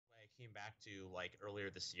came back to like earlier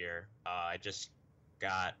this year. I just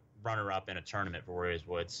got runner up in a tournament for Warriors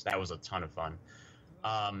Woods. That was a ton of fun.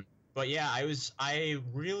 But yeah, I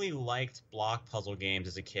really liked block puzzle games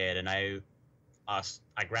as a kid, and I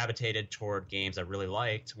gravitated toward games I really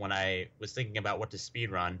liked when I was thinking about what to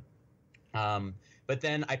speedrun. But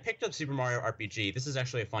then I picked up Super Mario RPG. This is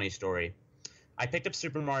actually a funny story. I picked up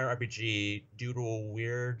Super Mario RPG due to a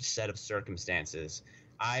weird set of circumstances.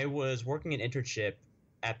 I was working an internship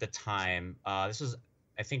at the time. This was,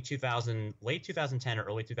 I think, late 2010 or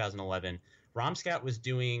early 2011. RomScout was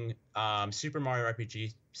doing Super Mario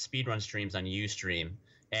RPG speedrun streams on Ustream,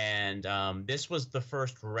 and this was the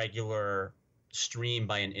first regular stream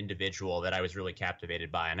by an individual that I was really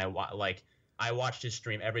captivated by, and I watched his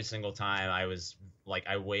stream every single time.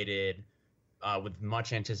 I waited with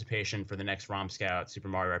much anticipation for the next RomScout Super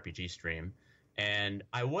Mario RPG stream, and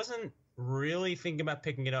I wasn't really thinking about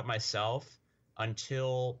picking it up myself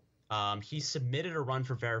until he submitted a run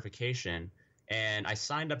for verification, and I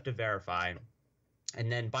signed up to verify. And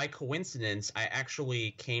then by coincidence, I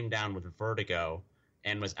actually came down with vertigo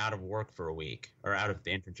and was out of work for a week, or out of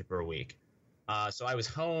the internship for a week. So I was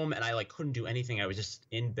home and I couldn't do anything. I was just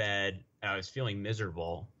in bed and I was feeling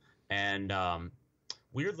miserable. And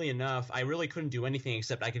weirdly enough, I really couldn't do anything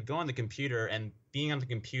except I could go on the computer, and being on the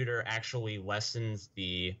computer actually lessens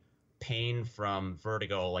the pain from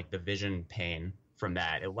vertigo, like the vision pain from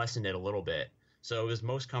that. It lessened it a little bit. So it was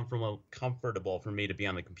most comfortable for me to be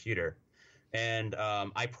on the computer. And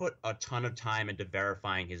I put a ton of time into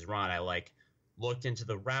verifying his run. I looked into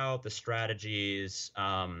the route, the strategies.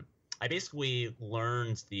 I basically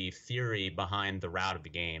learned the theory behind the route of the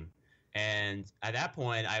game. And at that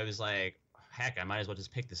point, I was like, heck, I might as well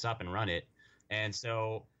just pick this up and run it. And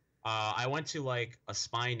so I went to a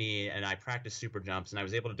spiny and I practiced super jumps, and I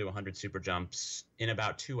was able to do 100 super jumps in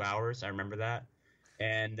about 2 hours. I remember that.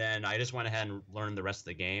 And then I just went ahead and learned the rest of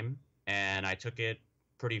the game, and I took it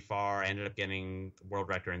pretty far. I ended up getting the world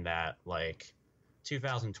record in that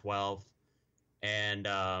 2012. And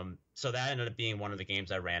so that ended up being one of the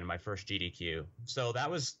games I ran in my first GDQ. So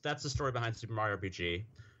that's the story behind Super Mario RPG.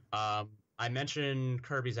 I mentioned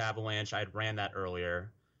Kirby's Avalanche. I ran that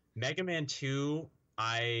earlier. Mega Man 2,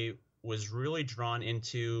 I was really drawn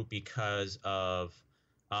into because of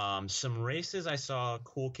some races I saw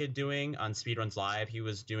Cool Kid doing on Speedruns Live. He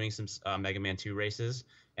was doing some Mega Man 2 races,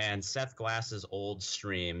 and Seth Glass's old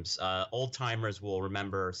streams. Old timers will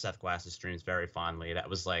remember Seth Glass's streams very fondly. That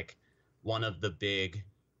was one of the big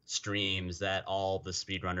streams that all the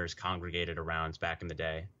speedrunners congregated around back in the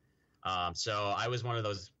day. So I was one of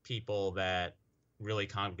those people that really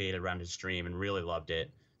congregated around his stream and really loved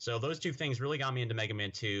it. So those two things really got me into Mega Man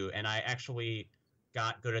 2, and I actually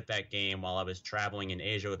got good at that game while I was traveling in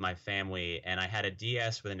Asia with my family, and I had a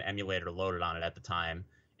DS with an emulator loaded on it at the time.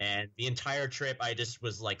 And the entire trip, I just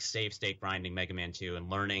was save state grinding Mega Man 2 and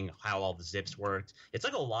learning how all the zips worked. It's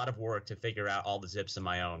a lot of work to figure out all the zips on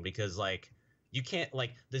my own, because you can't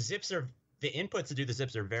the inputs to do the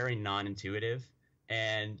zips are very non-intuitive,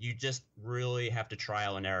 and you just really have to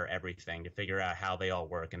trial and error everything to figure out how they all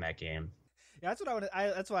work in that game. Yeah, that's what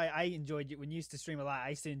that's why I enjoyed you when you used to stream a lot. I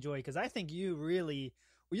used to enjoy, because I think you're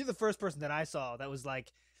the first person that I saw that was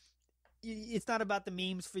it's not about the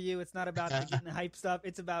memes for you. It's not about the getting the hype stuff.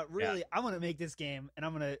 It's about really, yeah, I want to make this game and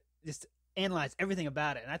I'm going to just analyze everything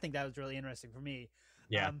about it. And I think that was really interesting for me.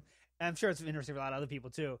 Yeah. I'm sure it's interesting for a lot of other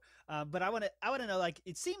people too. But I want to know,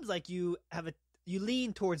 it seems like you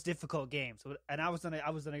lean towards difficult games. And I was going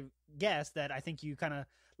to guess that I think you kind of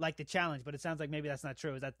like the challenge, but it sounds like maybe that's not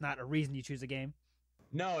true. Is that not a reason you choose a game?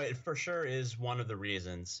 No, it for sure is one of the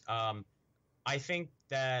reasons. I think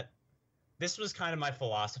that this was kind of my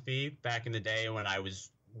philosophy back in the day when I was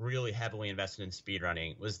really heavily invested in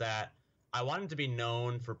speedrunning, was that I wanted to be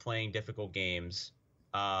known for playing difficult games,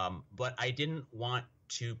 but I didn't want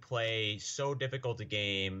to play so difficult a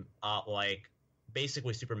game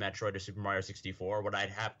basically Super Metroid or Super Mario 64, where I'd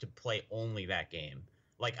have to play only that game.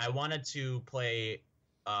 I wanted to play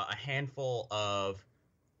a handful of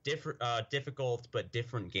difficult but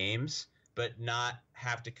different games, but not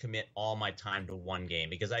have to commit all my time to one game,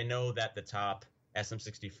 because I know that the top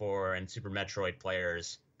SM64 and Super Metroid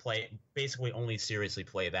players basically only seriously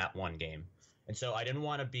play that one game. And so I didn't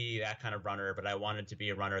want to be that kind of runner, but I wanted to be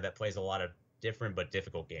a runner that plays a lot of different but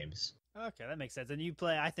difficult games. Okay, that makes sense. And you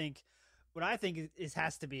play, what I think is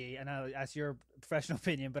has to be, and I'll ask your professional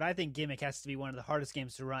opinion, but I think Gimmick has to be one of the hardest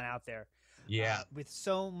games to run out there. Yeah. With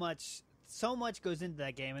so much so much goes into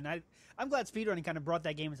that game, and I'm glad speedrunning kind of brought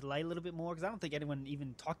that game into light a little bit more because I don't think anyone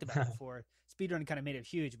even talked about it before. Speedrunning kind of made it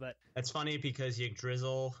huge, but That's funny because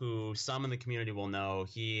Yggdrasil, who some in the community will know,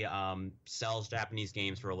 he sells Japanese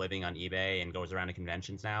games for a living on eBay and goes around to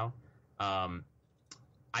conventions now. Um,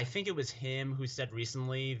 I think it was him who said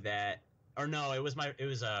recently that, or no, it was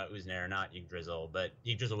Nair, not Yggdrasil, but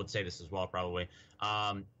Yggdrasil would say this as well probably.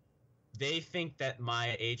 Um, they think that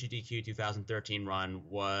my AGDQ 2013 run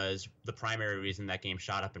was the primary reason that game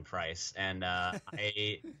shot up in price, and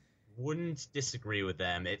I wouldn't disagree with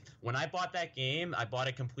them. When I bought that game, I bought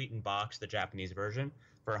it complete in box, the Japanese version,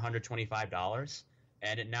 for $125,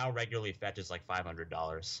 and it now regularly fetches like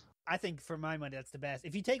 $500. I think for my money, that's the best.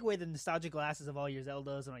 If you take away the nostalgia glasses of all your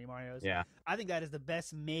Zeldas and all your Marios, Yeah, I think that is the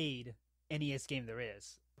best made NES game there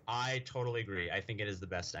is. I totally agree. I think it is the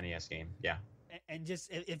best NES game. Yeah. And just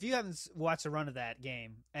if you haven't watched a run of that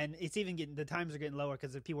game, and it's even getting the times are getting lower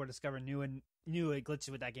because people are discovering new glitches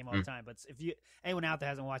with that game all the time. But if you anyone out there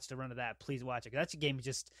hasn't watched a run of that, please watch it. That game is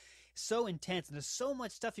just so intense, and there's so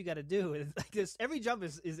much stuff you got to do. Like this, every jump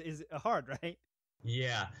is hard, right?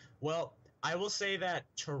 Yeah. Well, I will say that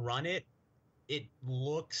to run it, it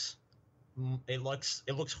looks it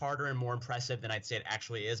looks harder and more impressive than I'd say it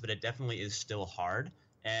actually is, but it definitely is still hard.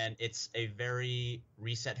 And it's a very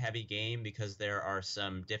reset heavy game because there are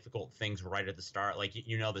some difficult things right at the start. Like,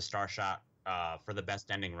 you know, the star shot for the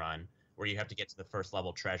best ending run where you have to get to the first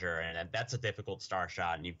level treasure. And that's a difficult star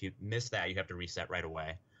shot. And if you miss that, you have to reset right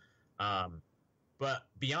away. But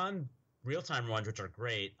beyond real time runs, which are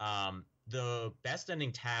great, the best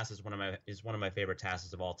ending task is one of my favorite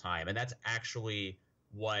tasks of all time. And that's actually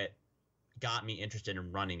what got me interested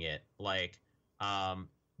in running it. Like,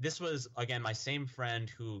 this was again my same friend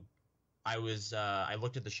who I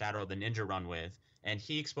looked at the Shadow of the Ninja run with, and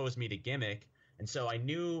he exposed me to Gimmick, and so I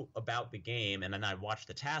knew about the game, and then I watched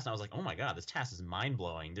the task, and I was like, oh my god, this task is mind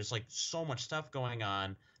blowing. There's like so much stuff going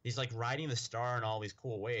on. He's like riding the star in all these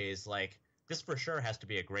cool ways. Like, this for sure has to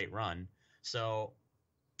be a great run. So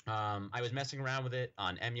I was messing around with it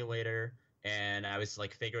on emulator, and I was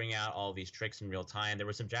like figuring out all these tricks in real time. There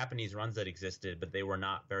were some Japanese runs that existed, but they were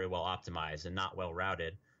not very well optimized and not well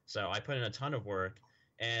routed. So I put in a ton of work,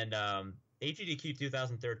 and AGDQ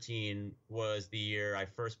 2013 was the year I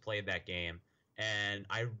first played that game, and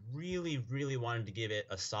I really, really wanted to give it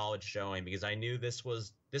a solid showing because I knew this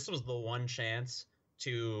was the one chance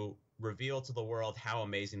to reveal to the world how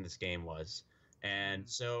amazing this game was. And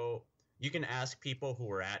so you can ask people who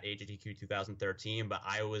were at AGDQ 2013, but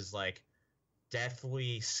I was like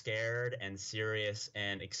deathly scared and serious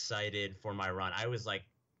and excited for my run. I was like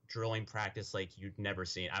drilling practice like you'd never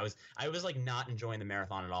seen. I was like not enjoying the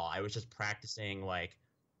marathon at all. I was just practicing like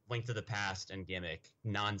Link to the Past and Gimmick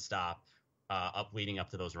nonstop, leading up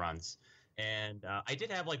to those runs. And I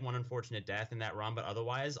did have like one unfortunate death in that run, but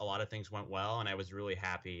otherwise a lot of things went well, and I was really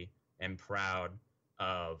happy and proud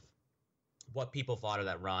of what people thought of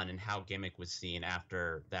that run and how Gimmick was seen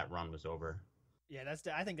after that run was over. Yeah,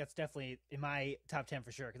 I think that's definitely in my top 10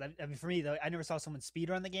 for sure. Because I mean, for me though, I never saw someone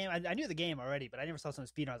speedrun the game. I knew the game already, but I never saw someone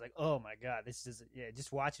speedrun. I was like, oh my god, this is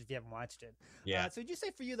just watch it if you haven't watched it. Yeah. So would you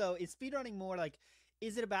say for you though, is speedrunning more like,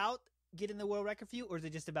 is it about getting the world record for you, or is it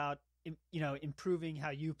just about improving how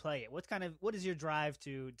you play it? What is your drive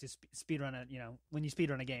to speedrun when you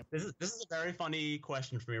speedrun a game? This is a very funny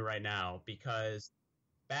question for me right now because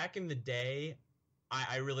back in the day,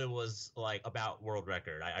 I really was like about world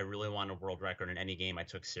record. I really wanted a world record in any game I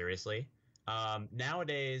took seriously.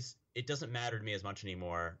 Nowadays, it doesn't matter to me as much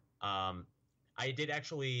anymore. I did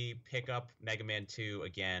actually pick up Mega Man 2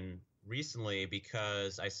 again recently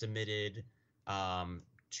because I submitted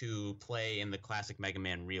to play in the classic Mega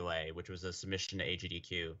Man Relay, which was a submission to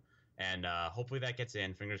AGDQ. And hopefully that gets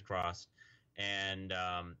in, fingers crossed. And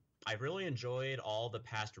I really enjoyed all the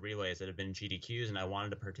past relays that have been GDQs, and I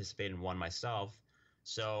wanted to participate in one myself.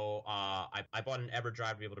 So I bought an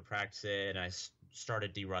EverDrive to be able to practice it, and I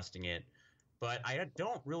started derusting it. But I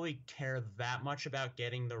don't really care that much about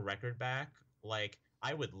getting the record back. Like,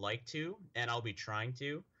 I would like to, and I'll be trying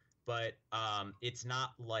to, but it's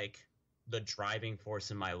not like the driving force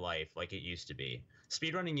in my life like it used to be.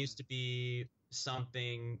 Speedrunning used to be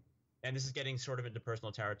something, and this is getting sort of into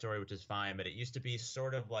personal territory, which is fine, but it used to be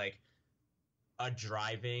sort of like a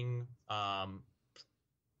driving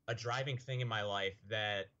thing in my life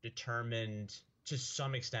that determined to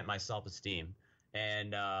some extent my self-esteem.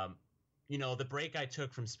 And the break I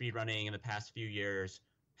took from speedrunning in the past few years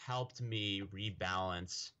helped me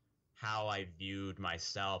rebalance how I viewed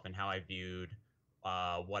myself and how I viewed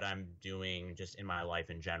what I'm doing just in my life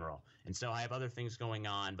in general. And so I have other things going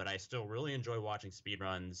on, but I still really enjoy watching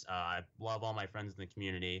speedruns. I love all my friends in the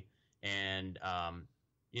community, and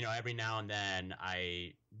every now and then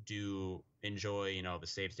I do enjoy the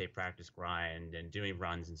save state practice grind and doing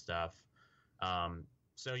runs and stuff.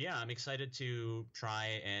 So yeah, I'm excited to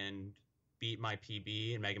try and beat my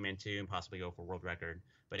PB in Mega Man 2 and possibly go for world record.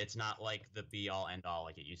 But it's not like the be all end all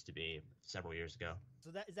like it used to be several years ago. So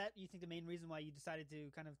that is that you think the main reason why you decided to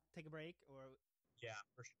kind of take a break, or Yeah,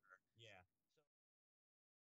 for sure. Yeah.